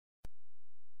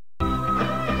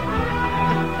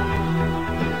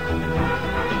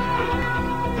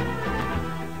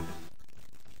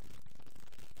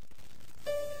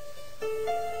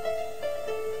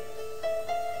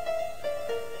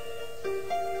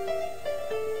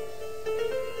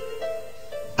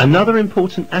Another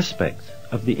important aspect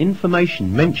of the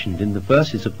information mentioned in the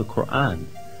verses of the Quran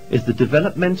is the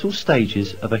developmental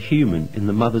stages of a human in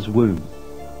the mother's womb.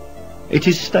 It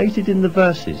is stated in the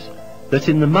verses that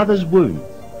in the mother's womb,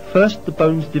 first the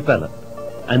bones develop,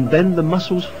 and then the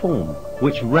muscles form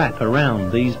which wrap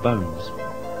around these bones.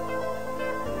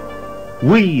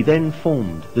 We then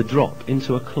formed the drop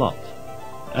into a clot,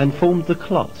 and formed the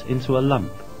clot into a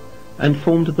lump, and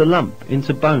formed the lump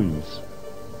into bones,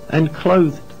 and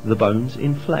clothed the bones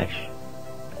in flesh,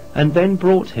 and then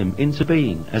brought him into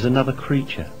being as another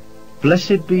creature.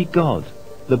 Blessed be God,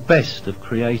 the best of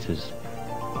creators.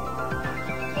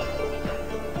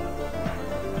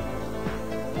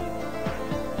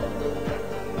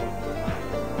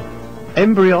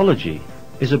 Embryology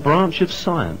is a branch of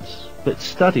science that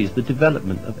studies the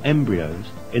development of embryos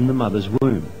in the mother's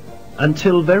womb.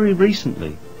 Until very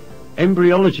recently,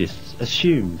 embryologists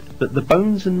assumed that the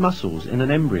bones and muscles in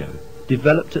an embryo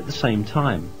developed at the same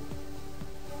time.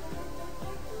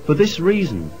 For this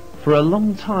reason, for a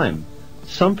long time,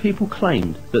 some people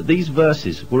claimed that these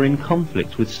verses were in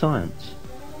conflict with science.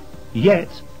 Yet,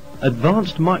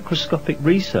 advanced microscopic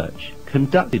research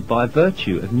conducted by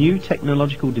virtue of new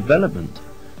technological development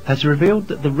has revealed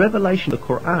that the revelation of the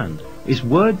Quran is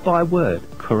word by word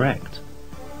correct.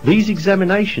 These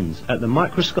examinations at the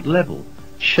microscope level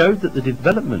showed that the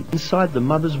development inside the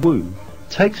mother's womb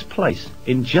takes place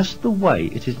in just the way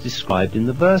it is described in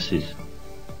the verses.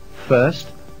 First,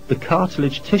 the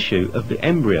cartilage tissue of the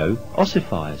embryo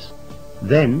ossifies.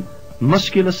 Then,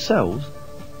 muscular cells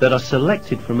that are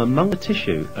selected from among the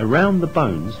tissue around the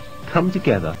bones come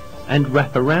together and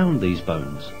wrap around these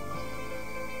bones.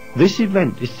 This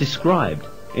event is described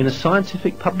in a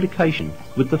scientific publication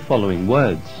with the following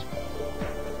words.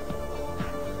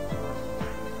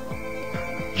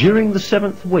 During the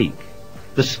 7th week,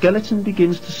 the skeleton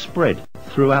begins to spread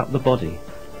throughout the body,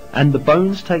 and the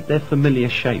bones take their familiar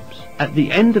shapes. At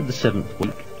the end of the 7th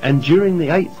week, and during the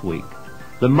 8th week,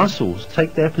 the muscles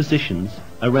take their positions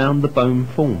around the bone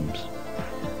forms.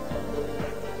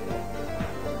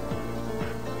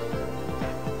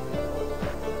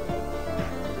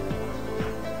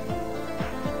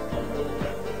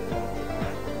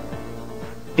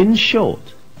 In short,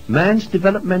 man's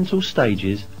developmental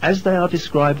stages, as they are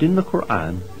described in the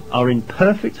Quran, are in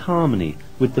perfect harmony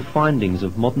with the findings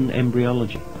of modern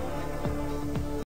embryology.